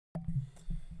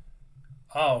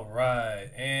All right,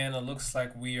 and it looks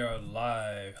like we are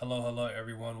live. Hello,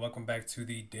 everyone. Welcome back to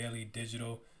the Daily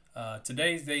Digital.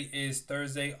 Today's date is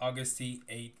Thursday, August the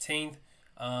 18th.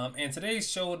 And today's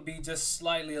show would be just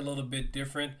slightly a little bit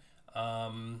different.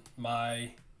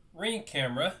 My Ring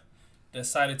camera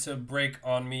decided to break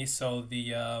on me, so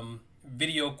the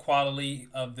video quality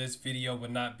of this video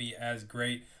would not be as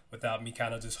great without me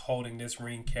kind of just holding this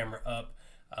Ring camera up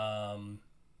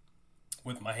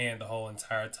with my hand the whole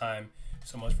entire time.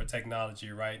 So much for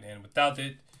technology, right? And without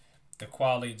it, the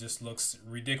quality just looks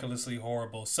ridiculously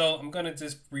horrible. So I'm gonna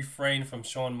just refrain from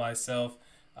showing myself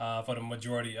for the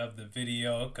majority of the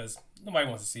video because nobody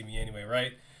wants to see me anyway,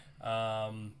 right?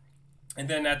 And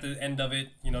then at the end of it,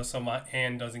 so my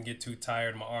hand doesn't get too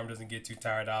tired, my arm doesn't get too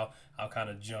tired, I'll kind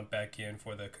of jump back in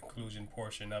for the conclusion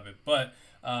portion of it. But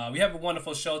we have a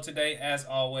wonderful show today, as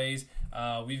always.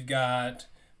 We've got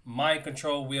mind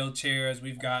control wheelchairs,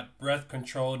 we've got breath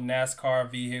controlled NASCAR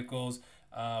vehicles,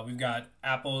 we've got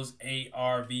Apple's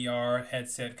AR VR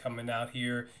headset coming out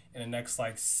here in the next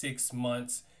like 6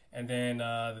 months, and then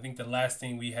I think the last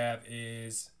thing we have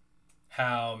is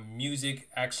how music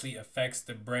actually affects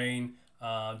the brain,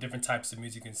 different types of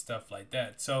music and stuff like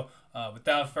that. So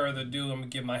without further ado, I'm gonna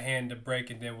give my hand a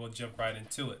break and then we'll jump right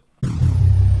into it.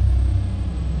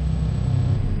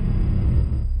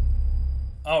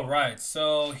 All right,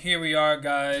 so here we are,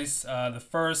 guys. The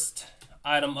first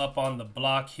item up on the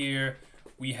block here,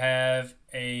 we have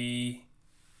I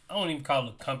don't even call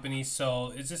it a company,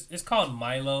 so it's called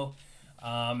Milo,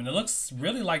 and it looks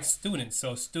really like students.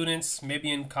 So students maybe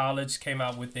in college came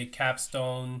out with a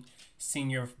capstone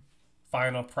senior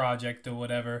final project or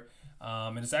whatever,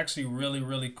 and it's actually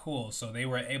really cool. So they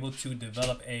were able to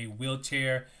develop a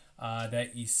wheelchair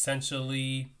that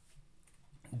essentially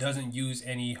doesn't use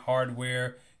any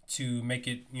hardware to make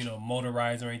it,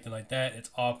 motorized or anything like that. It's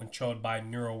all controlled by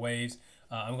neural waves.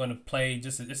 I'm going to play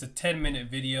it's a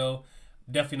 10-minute video.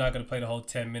 Definitely not going to play the whole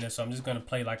 10 minutes, so I'm just going to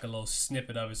play like a little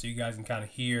snippet of it so you guys can kind of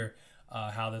hear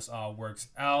how this all works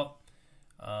out.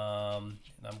 And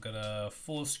I'm going to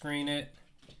full screen it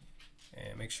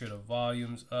and make sure the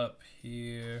volume's up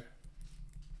here.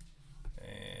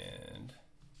 And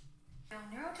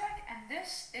Neurotech, and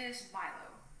this is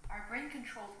Milo, our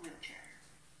brain-controlled wheelchair.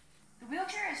 The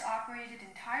wheelchair is operated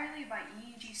entirely by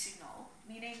EEG signal,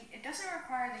 meaning it doesn't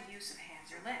require the use of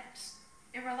hands or limbs.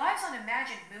 It relies on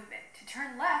imagined movement. To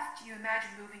turn left, you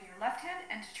imagine moving your left hand,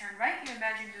 and to turn right, you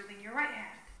imagine moving your right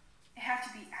hand. It had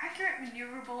to be accurate,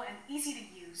 maneuverable, and easy to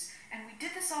use, and we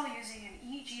did this all using an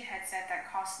EEG headset that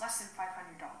costs less than $500.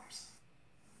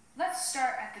 Let's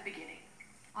start at the beginning.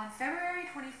 On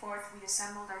February 24th, we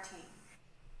assembled our team.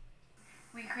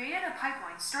 We created a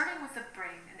pipeline starting with the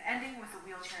brain and ending with the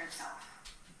wheelchair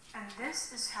itself. And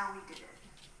this is how we did it.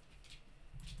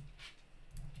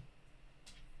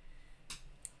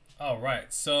 all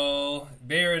right, so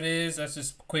there it is. That's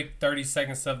just quick 30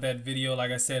 seconds of that video. Like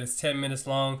I said, it's 10 minutes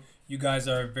long. You guys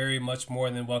are very much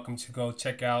more than welcome to go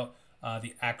check out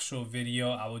the actual video.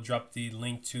 I will drop the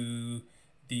link to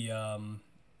the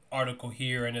article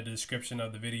here in the description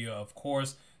of the video, of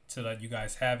course, to let you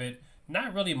guys have it.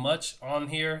 Not really much on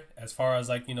here as far as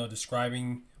like,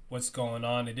 describing what's going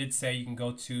on. It did say you can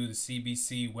go to the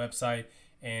CBC website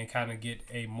and kind of get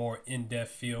a more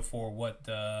in-depth feel for what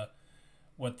the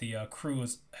crew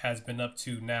has been up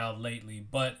to now lately.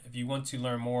 But if you want to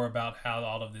learn more about how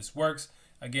all of this works,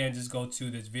 again, just go to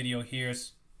this video here.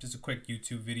 It's just a quick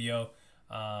YouTube video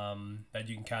that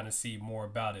you can kind of see more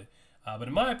about it. But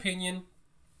in my opinion,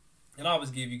 and I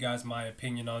always give you guys my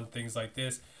opinion on things like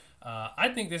this, I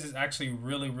think this is actually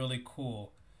really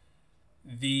cool.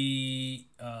 The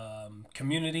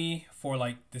community for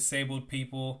like disabled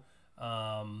people,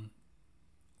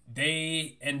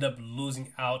 they end up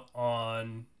losing out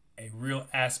on a real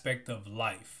aspect of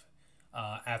life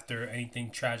after anything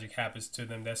tragic happens to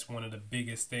them. That's one of the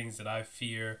biggest things that I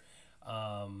fear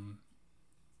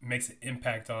makes an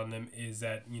impact on them, is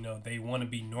that they want to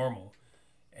be normal,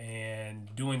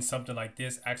 and doing something like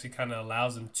this actually kind of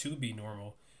allows them to be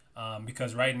normal.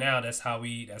 Because right now that's how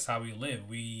we live.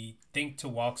 We think to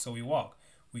walk, so we walk.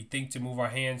 We think to move our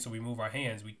hands, so we move our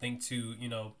hands. We think to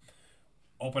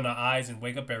open our eyes and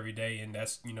wake up every day, and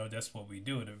that's what we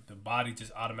do. The body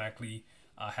just automatically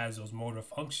has those motor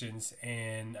functions,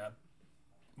 and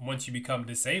once you become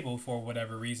disabled for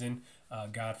whatever reason,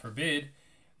 God forbid,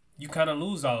 you kind of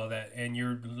lose all of that, and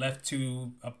you're left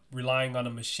to relying on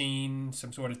a machine,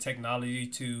 some sort of technology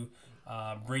to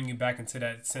bring you back into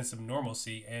that sense of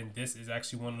normalcy. And this is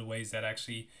actually one of the ways that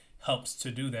actually helps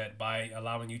to do that, by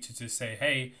allowing you to just say,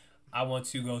 hey, I want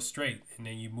to go straight, and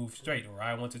then you move straight, or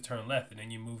I want to turn left, and then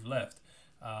you move left.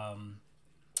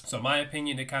 So in my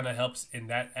opinion, it kind of helps in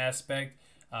that aspect,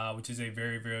 which is a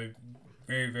very, very,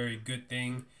 very, very good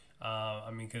thing. I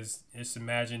mean, because just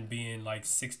imagine being like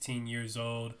 16 years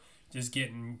old, just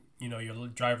getting, your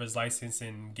driver's license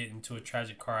and get into a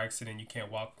tragic car accident. You can't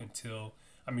walk until,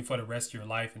 I mean, for the rest of your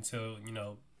life until,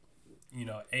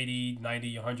 80,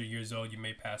 90, 100 years old, you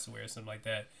may pass away or something like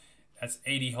that. That's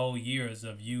 80 whole years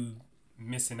of you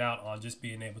missing out on just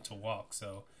being able to walk.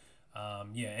 So,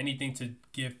 yeah, anything to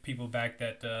give people back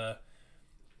that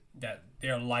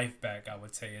their life back, I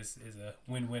would say is a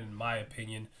win-win in my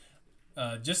opinion.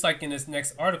 Just like in this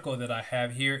next article that I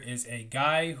have here is a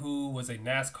guy who was a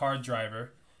NASCAR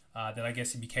driver. Then I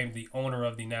guess he became the owner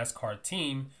of the NASCAR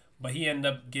team, but he ended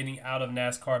up getting out of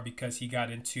NASCAR because he got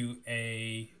into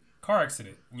a car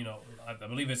accident. I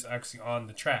believe it's actually on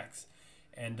the tracks,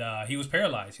 and he was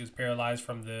paralyzed. He was paralyzed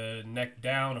from the neck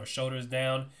down or shoulders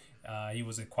down. He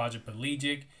was a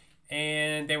quadriplegic,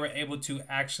 and they were able to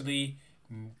actually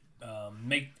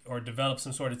make or develop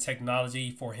some sort of technology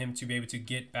for him to be able to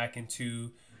get back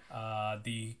into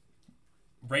the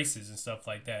races and stuff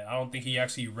like that. I don't think he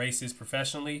actually races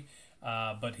professionally,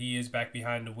 but he is back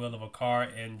behind the wheel of a car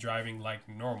and driving like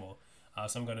normal.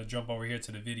 So I'm going to jump over here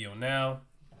to the video now.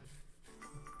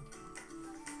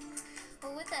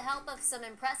 Well, with the help of some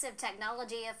impressive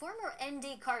technology, a former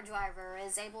Indy car driver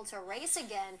is able to race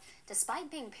again despite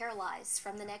being paralyzed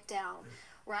from the neck down.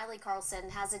 Riley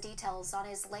Carlson has the details on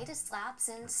his latest laps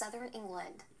in southern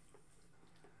England.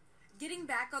 Getting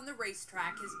back on the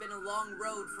racetrack has been a long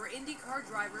road for IndyCar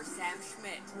driver Sam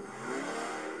Schmidt.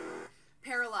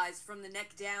 Paralyzed from the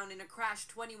neck down in a crash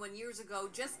 21 years ago,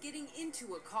 just getting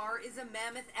into a car is a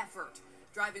mammoth effort.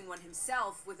 Driving one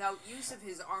himself without use of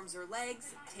his arms or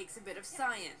legs takes a bit of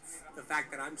science. The fact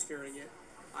that I'm steering it,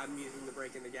 I'm using the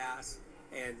brake and the gas,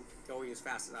 and going as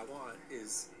fast as I want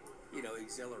is,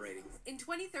 exhilarating. In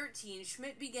 2013,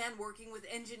 Schmidt began working with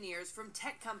engineers from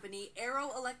tech company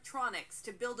Aero Electronics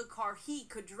to build a car he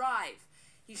could drive.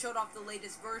 He showed off the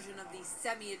latest version of the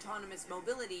semi-autonomous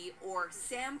mobility, or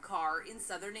SAM car, in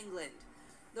southern England.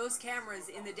 Those cameras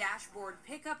in the dashboard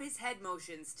pick up his head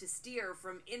motions to steer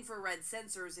from infrared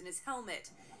sensors in his helmet.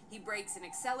 He brakes and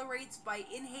accelerates by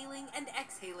inhaling and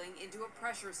exhaling into a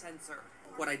pressure sensor.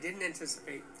 What I didn't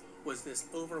anticipate was this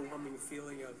overwhelming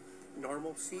feeling of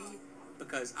normalcy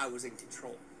because I was in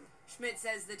control. Schmidt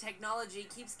says the technology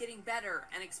keeps getting better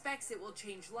and expects it will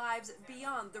change lives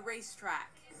beyond the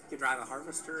racetrack. You can drive a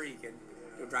harvester, you can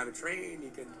drive a train,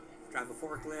 you can drive a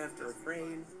forklift or a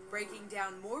crane. Breaking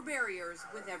down more barriers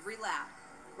with every lap.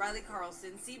 Riley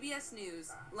Carlson, CBS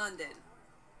News, London.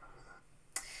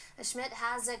 Schmidt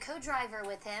has a co-driver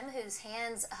with him whose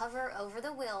hands hover over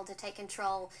the wheel to take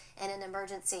control in an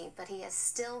emergency, but he has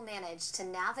still managed to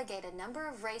navigate a number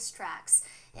of racetracks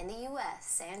in the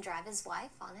U.S. and drive his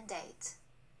wife on a date.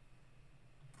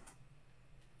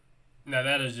 Now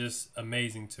that is just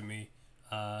amazing to me,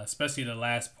 especially the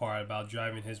last part about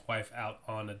driving his wife out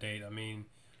on a date. I mean,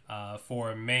 for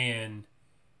a man,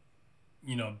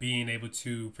 being able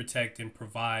to protect and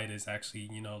provide is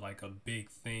actually, like a big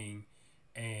thing.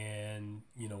 And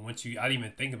once I didn't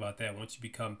even think about that. Once you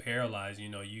become paralyzed,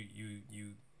 you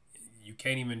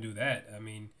can't even do that. I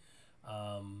mean,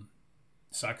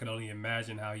 so I could only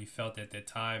imagine how he felt at that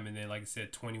time. And then, like I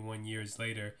said, 21 years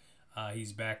later,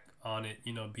 he's back on it.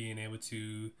 Being able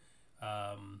to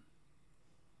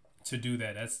do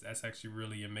that. That's actually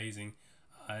really amazing.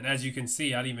 And as you can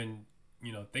see, I didn't even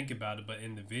think about it, but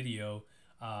in the video,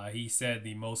 he said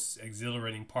the most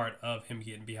exhilarating part of him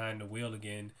getting behind the wheel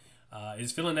again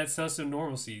is feeling that sense of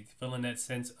normalcy, feeling that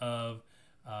sense of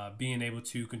being able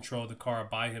to control the car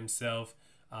by himself.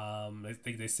 I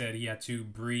think they said he had to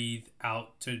breathe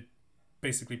out to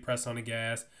basically press on the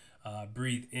gas,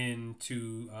 breathe in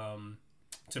to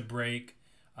brake,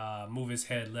 move his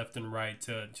head left and right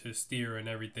to steer and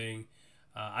everything.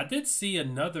 I did see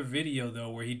another video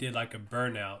though where he did like a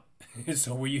burnout,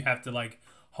 so where you have to like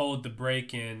hold the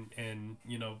brake and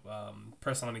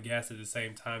press on the gas at the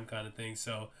same time kind of thing.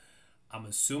 So I'm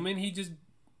assuming he just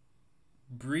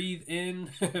breathe in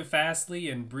fastly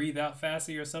and breathe out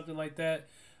fastly or something like that.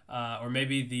 Or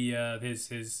maybe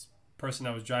his person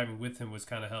that was driving with him was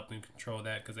kind of helping control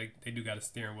that, because they do got a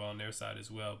steering wheel on their side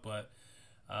as well. But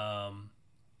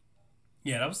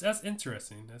yeah, that's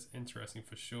interesting. That's interesting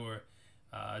for sure.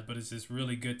 But it's just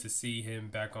really good to see him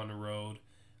back on the road,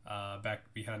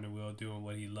 back behind the wheel, doing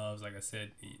what he loves. Like I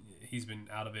said, he's been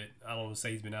out of it. I don't want to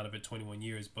say he's been out of it 21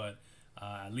 years, but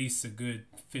at least a good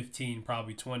 15,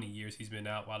 probably 20 years he's been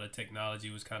out while the technology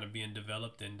was kind of being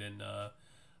developed, and then now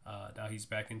he's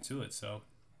back into it. So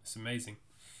it's amazing.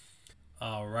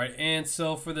 All right, and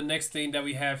so for the next thing that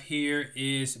we have here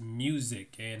is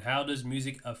music, and how does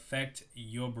music affect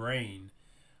your brain?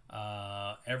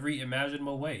 Every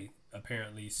imaginable way,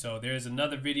 apparently. So there's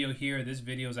another video here. This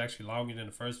video is actually longer than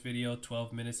the first video,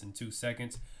 12 minutes and 2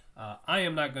 seconds. I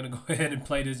am not going to go ahead and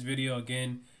play this video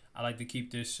again. I like to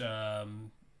keep this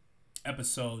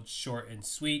episode short and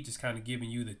sweet, just kind of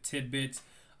giving you the tidbits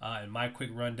and my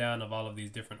quick rundown of all of these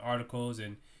different articles,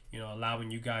 and allowing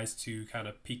you guys to kind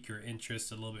of pique your interest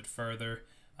a little bit further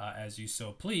as you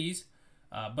so please.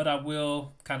 But I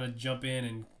will kind of jump in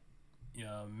and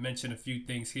mention a few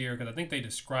things here, because I think they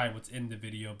describe what's in the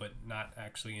video but not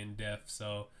actually in depth.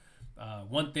 So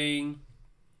one thing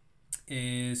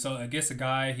is, so I guess a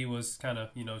guy, he was kind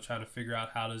of trying to figure out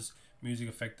how does music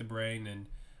affect the brain, and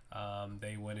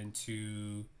they went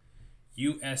into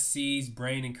USC's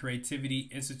Brain and Creativity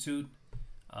Institute,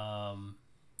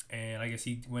 and I guess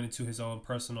he went into his own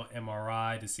personal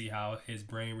MRI to see how his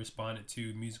brain responded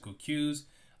to musical cues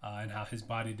and how his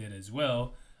body did as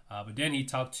well. But then he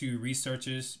talked to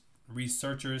researchers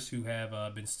who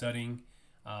have been studying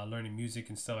learning music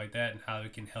and stuff like that, and how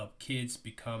it can help kids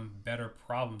become better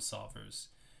problem solvers.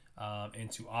 And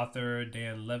to author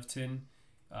Dan Levitin,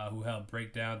 who helped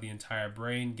break down the entire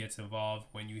brain, gets involved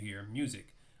when you hear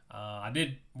music. I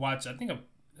did watch, I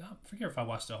forget if I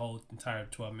watched the whole entire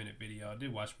 12-minute video. I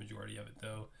did watch majority of it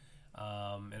though.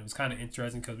 And it was kind of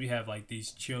interesting because we have like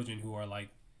these children who are like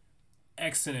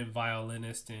excellent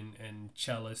violinists and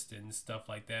cellists and stuff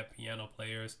like that, piano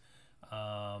players.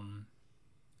 And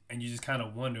you just kind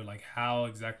of wonder, like, how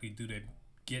exactly do they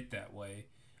get that way?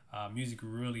 Music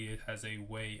really has a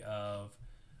way of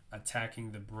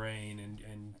attacking the brain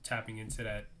and tapping into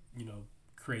that,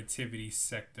 creativity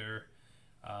sector.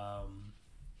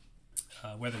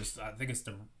 Whether it's, I think it's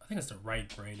the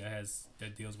right brain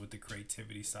that deals with the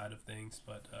creativity side of things.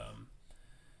 But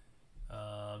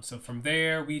so from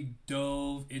there, we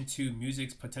dove into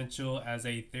music's potential as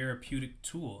a therapeutic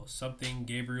tool, something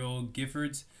Gabrielle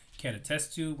Giffords can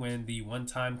attest to. When the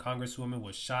one-time Congresswoman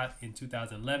was shot in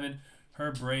 2011,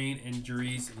 her brain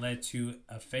injuries led to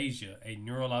aphasia, a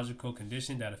neurological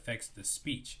condition that affects the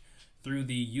speech. Through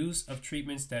the use of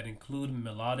treatments that include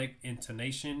melodic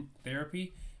intonation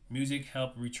therapy, music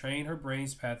helped retrain her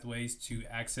brain's pathways to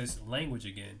access language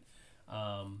again.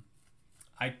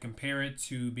 I compare it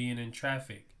to being in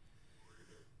traffic.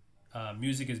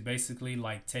 Music is basically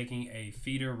like taking a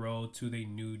feeder road to the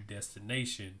new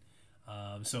destination.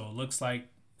 So it looks like,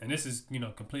 and this is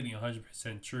completely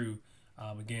 100% true.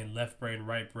 Again, left brain,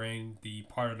 right brain, the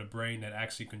part of the brain that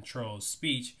actually controls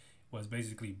speech was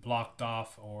basically blocked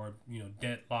off, or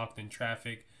deadlocked in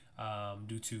traffic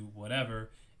due to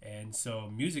whatever. And so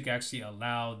music actually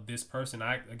allowed this person,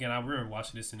 I remember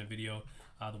watching this in the video,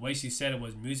 the way she said it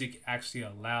was music actually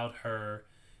allowed her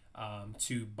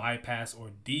to bypass or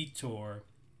detour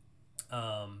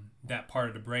that part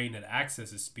of the brain that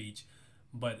accesses speech.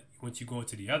 But once you go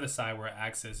into the other side where it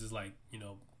accesses, like,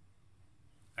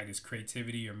 I guess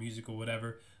creativity or music or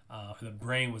whatever, the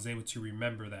brain was able to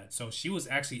remember that. So she was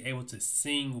actually able to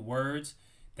sing words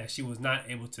that she was not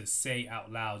able to say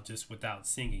out loud just without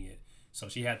singing it. So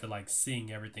she had to like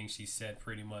sing everything she said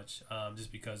pretty much,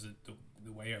 just because of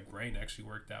the way her brain actually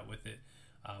worked out with it,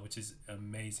 which is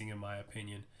amazing in my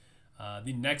opinion.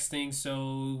 The next thing,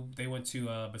 so they went to,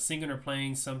 but singing or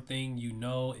playing something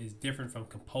is different from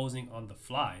composing on the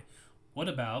fly. What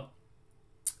about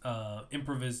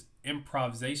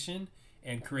improvisation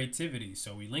and creativity?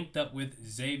 So we linked up with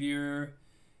Xavier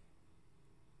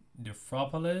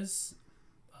Defropoulos,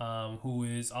 who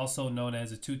is also known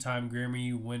as a two-time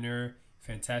Grammy winner,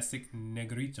 Fantastic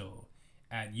Negrito.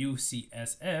 At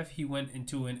UCSF, he went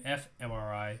into an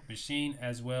fMRI machine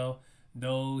as well,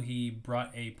 though he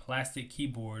brought a plastic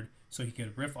keyboard so he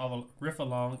could riff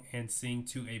along and sing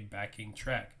to a backing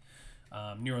track.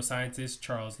 Neuroscientist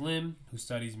Charles Lim, who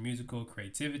studies musical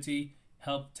creativity,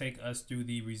 helped take us through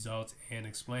the results and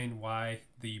explain why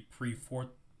the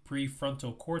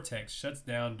prefrontal cortex shuts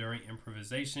down during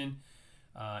improvisation.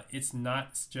 It's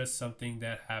not just something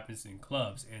that happens in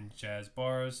clubs and jazz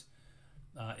bars.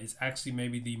 It's actually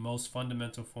maybe the most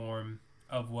fundamental form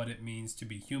of what it means to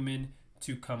be human,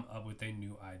 to come up with a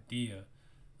new idea.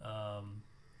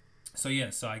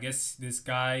 So I guess this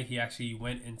guy, he actually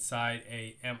went inside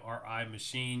a MRI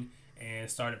machine and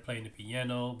started playing the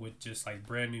piano with just like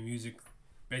brand new music,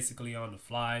 basically on the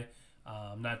fly.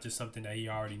 Not just something that he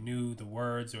already knew the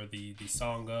words or the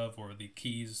song of, or the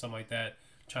keys or something like that.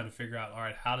 Trying to figure out, all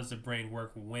right, how does the brain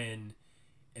work when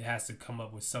it has to come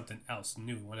up with something else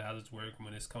new? How does it work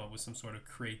when it's come up with some sort of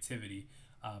creativity?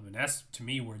 And that's, to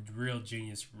me, where real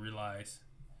genius relies.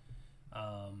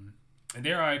 And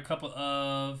there are a couple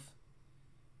of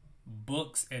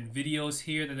books and videos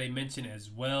here that they mention as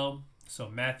well. So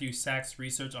Matthew Sachs'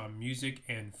 research on music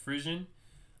and frisson,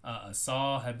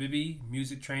 Asal Habibi,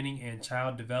 music training and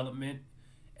child development,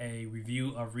 a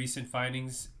review of recent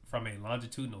findings from a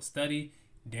longitudinal study,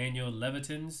 Daniel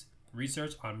Levitin's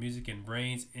research on music and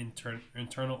brain's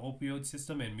internal opioid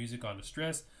system and music under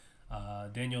stress,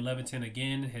 Daniel Levitin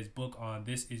again, his book on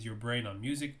This Is Your Brain on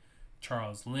Music,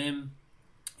 Charles Lim,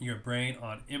 Your Brain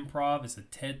on Improv. It's a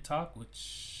TED Talk,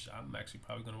 which I'm actually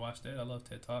probably going to watch that. I love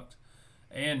TED Talks.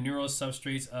 And Neural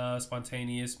Substrates of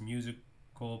Spontaneous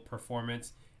Musical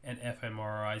Performance, and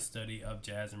fMRI study of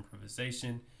jazz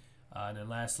improvisation. And then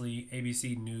lastly,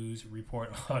 ABC News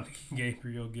report on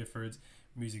Gabriel Gifford's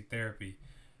music therapy.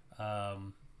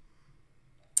 ABC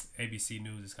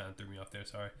News just kind of threw me off there,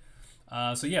 sorry.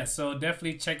 So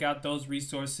definitely check out those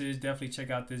resources. Definitely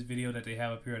check out this video that they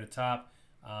have up here at the top.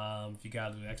 If you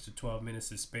got an extra 12 minutes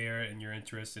to spare and you're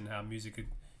interested in how music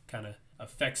kind of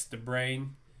affects the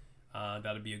brain,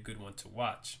 that'll be a good one to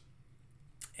watch.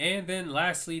 And then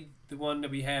lastly, the one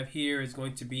that we have here is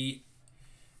going to be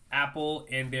Apple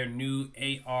and their new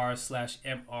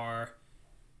AR/MR/VR,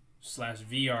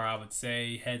 I would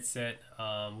say, headset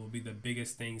will be the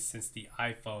biggest thing since the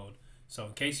iPhone. So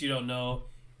in case you don't know,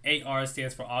 AR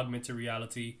stands for augmented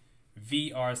reality,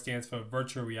 VR stands for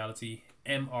virtual reality,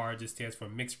 MR just stands for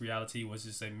mixed reality, which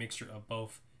is a mixture of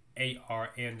both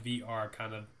AR and VR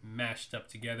kind of mashed up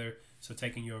together. So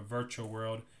taking your virtual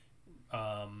world,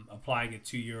 applying it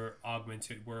to your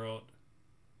augmented world,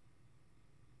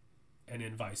 and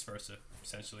then vice versa,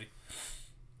 essentially.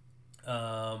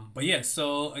 But yeah,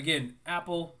 so again,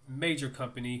 Apple, major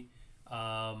company,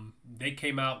 they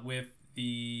came out with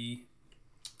the,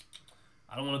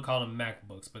 I don't want to call them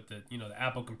MacBooks, but the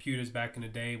Apple computers back in the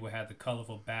day would have the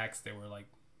colorful backs. They were like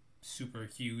super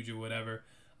huge or whatever.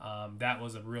 That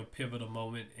was a real pivotal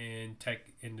moment in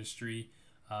tech industry.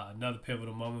 Another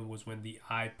pivotal moment was when the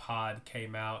iPod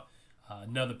came out.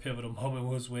 Another pivotal moment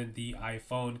was when the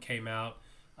iPhone came out.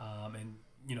 And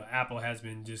Apple has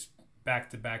been just back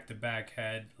to back to back,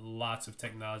 had lots of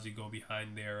technology go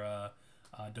behind their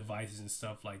devices and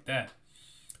stuff like that.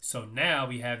 So now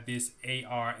we have this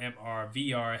AR, MR,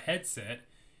 VR headset,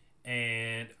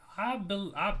 and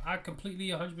I completely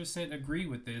 100% agree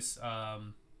with this.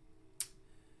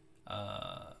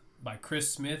 By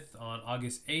Chris Smith on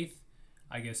August 8th.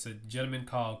 I guess a gentleman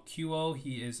called QO.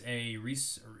 He is a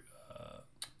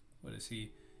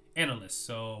analyst.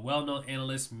 So well-known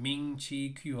analyst Ming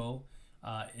Chi QO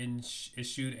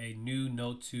issued a new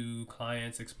note to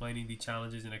clients explaining the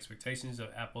challenges and expectations of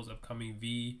Apple's upcoming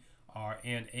VR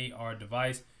and AR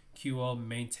device. QO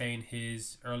maintained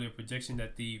his earlier prediction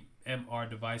that the MR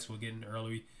device will get an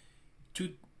early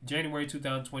January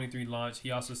 2023 launch. He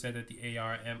also said that the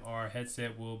AR MR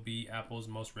headset will be Apple's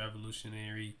most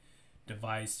revolutionary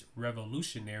device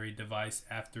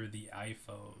after the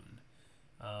iPhone.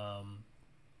 And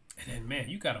then, man,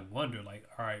 you gotta wonder, like,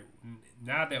 all right,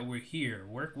 now that we're here,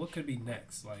 what could be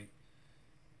next? Like,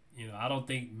 I don't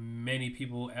think many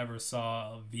people ever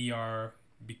saw VR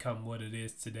become what it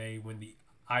is today when the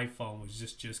iPhone was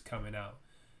just coming out.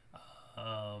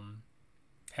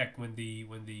 Heck, when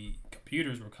the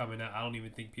computers were coming out, I don't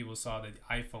even think people saw the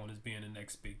iPhone as being the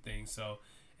next big thing. So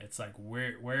it's like,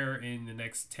 where in the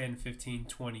next 10, 15,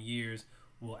 20 years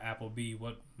will Apple be?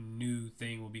 What new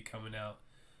thing will be coming out?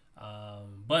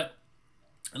 But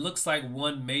it looks like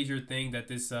one major thing that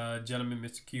this gentleman,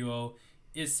 Mr. QO,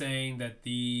 is saying that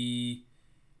the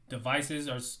devices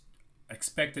are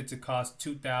expected to cost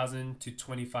 $2,000 to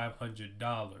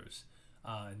 $2,500.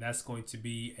 And that's going to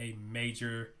be a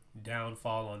major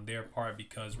downfall on their part,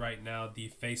 because right now the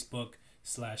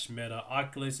Facebook/Meta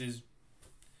Oculus is,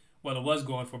 well, it was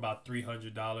going for about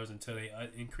 $300 until they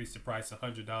increased the price to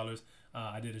 $100.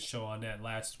 I did a show on that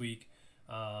last week.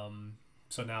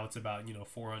 So now it's about,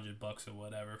 $400 or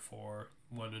whatever for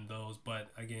one of those. But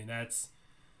again, that's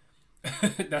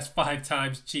 5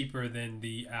 times cheaper than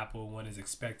the Apple one is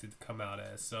expected to come out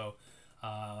as. So,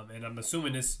 and I'm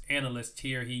assuming this analyst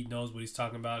here, he knows what he's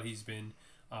talking about. He's been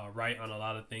right on a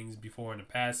lot of things before in the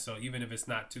past. So even if it's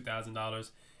not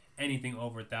 $2,000, anything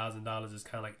over $1,000 is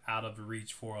kind of like out of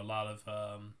reach for a lot of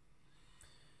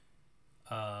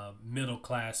middle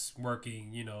class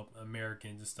working,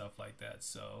 Americans and stuff like that.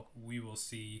 So we will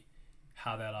see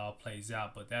how that all plays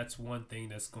out. But that's one thing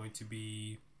that's going to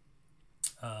be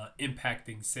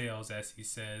impacting sales, as he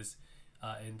says,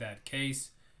 in that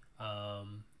case.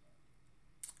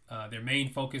 Their main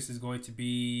focus is going to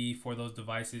be for those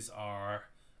devices are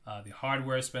the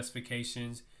hardware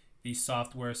specifications, the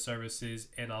software services,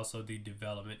 and also the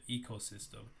development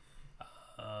ecosystem.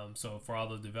 So for all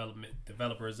the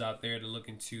developers out there that are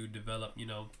looking to develop,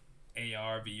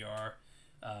 AR, VR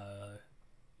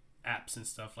apps and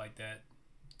stuff like that,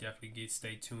 definitely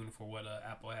stay tuned for what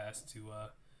Apple has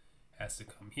to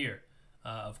come here.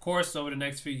 Of course, over the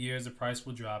next few years, the price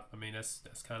will drop. I mean, that's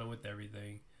kind of with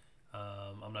everything.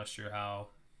 I'm not sure how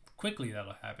quickly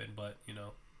that'll happen, but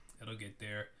it'll get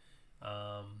there.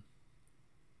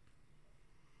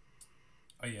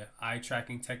 Oh yeah, eye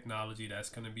tracking technology,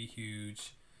 that's going to be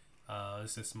huge.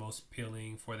 This is most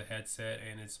appealing for the headset,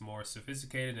 and it's more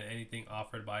sophisticated than anything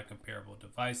offered by comparable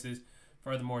devices.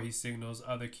 Furthermore, he signals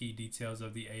other key details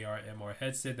of the AR/MR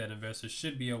headset that investors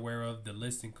should be aware of. The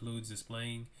list includes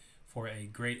displaying for a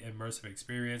great immersive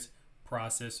experience,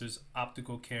 processors,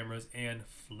 optical cameras, and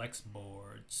flex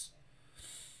boards.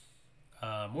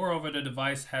 Moreover, the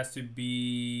device has to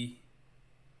be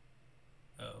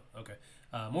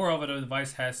moreover, the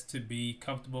device has to be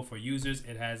comfortable for users.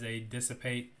 It has to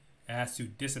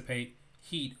dissipate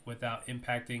heat without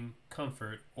impacting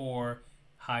comfort or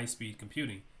high-speed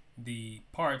computing. The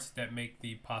parts that make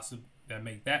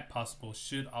that possible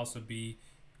should also be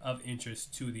of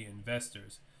interest to the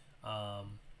investors.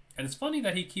 And it's funny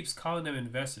that he keeps calling them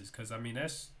investors, because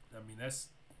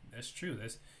that's true.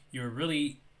 You're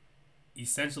really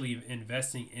essentially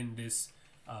investing in this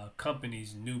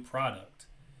company's new product.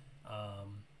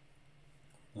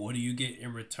 What do you get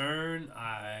in return?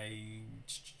 I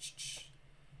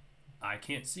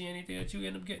can't see anything that you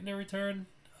end up getting in return.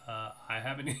 I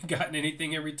haven't gotten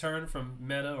anything in return from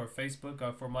Meta or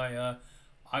Facebook for my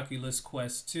Oculus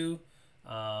Quest 2.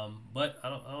 But I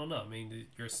don't know. I mean,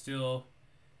 you're still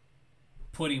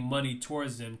putting money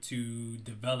towards them to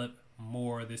develop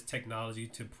more of this technology,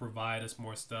 to provide us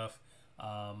more stuff.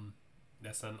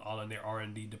 That's all in their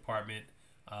R&D department,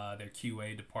 their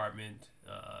QA department,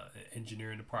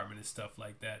 engineering department, and stuff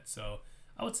like that. So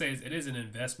I would say it is an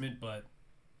investment, but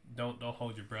don't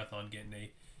hold your breath on getting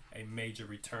a major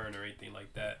return or anything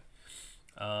like that.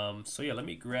 So yeah, let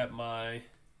me grab my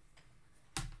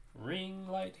ring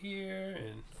light here,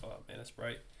 and oh man, that's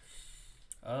bright.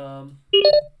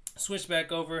 Switch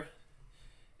back over,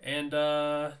 and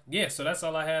yeah, so that's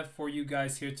all I have for you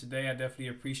guys here today. I definitely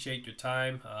appreciate your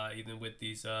time, even with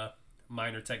these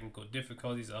minor technical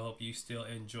difficulties. I hope you still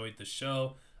enjoyed the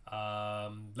show.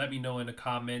 Let me know in the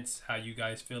comments how you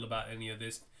guys feel about any of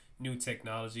this new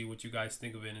technology, what you guys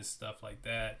think of it and stuff like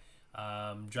that.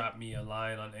 Drop me a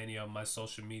line on any of my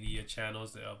social media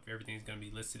channels. Everything's going to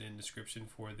be listed in the description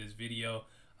for this video,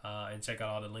 and check out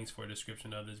all the links for a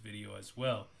description of this video as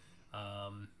well.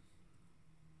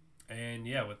 And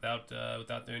yeah, without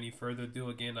any further ado,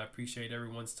 again, I appreciate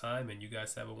everyone's time, and you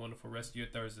guys have a wonderful rest of your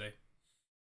Thursday.